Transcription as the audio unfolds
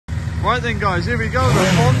Right then guys, here we go, the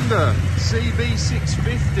Honda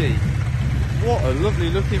CB650. What a lovely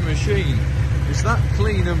looking machine. It's that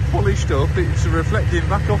clean and polished up, it's reflecting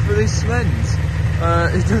back off of this lens.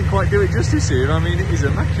 It doesn't quite do it justice here. I mean, it is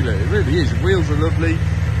immaculate, it really is. Wheels are lovely,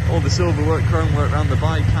 all the silver work, chrome work around the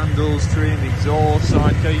bike handles, trim, exhaust,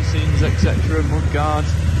 side casings, etc, mud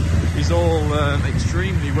guards. It's all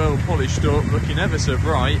extremely well polished up, looking ever so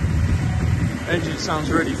bright. Engine sounds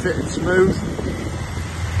really fit and smooth.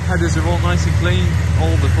 Headers are all nice and clean,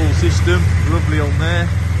 all the full system, lovely on there.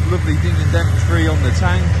 Lovely ding and dent free on the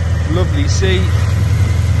tank, lovely seat.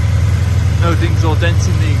 No dings or dents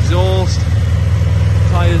in the exhaust.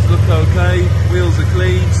 Tyres look okay, wheels are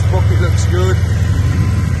clean, sprocket looks good.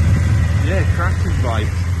 Yeah, cracking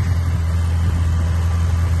bike.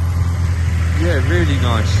 Yeah, really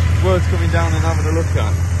nice. Worth coming down and having a look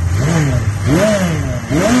at.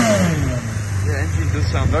 Yeah, engine does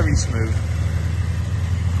sound very smooth.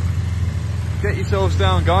 Get yourselves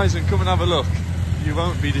down guys and come and have a look. You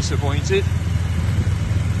won't be disappointed.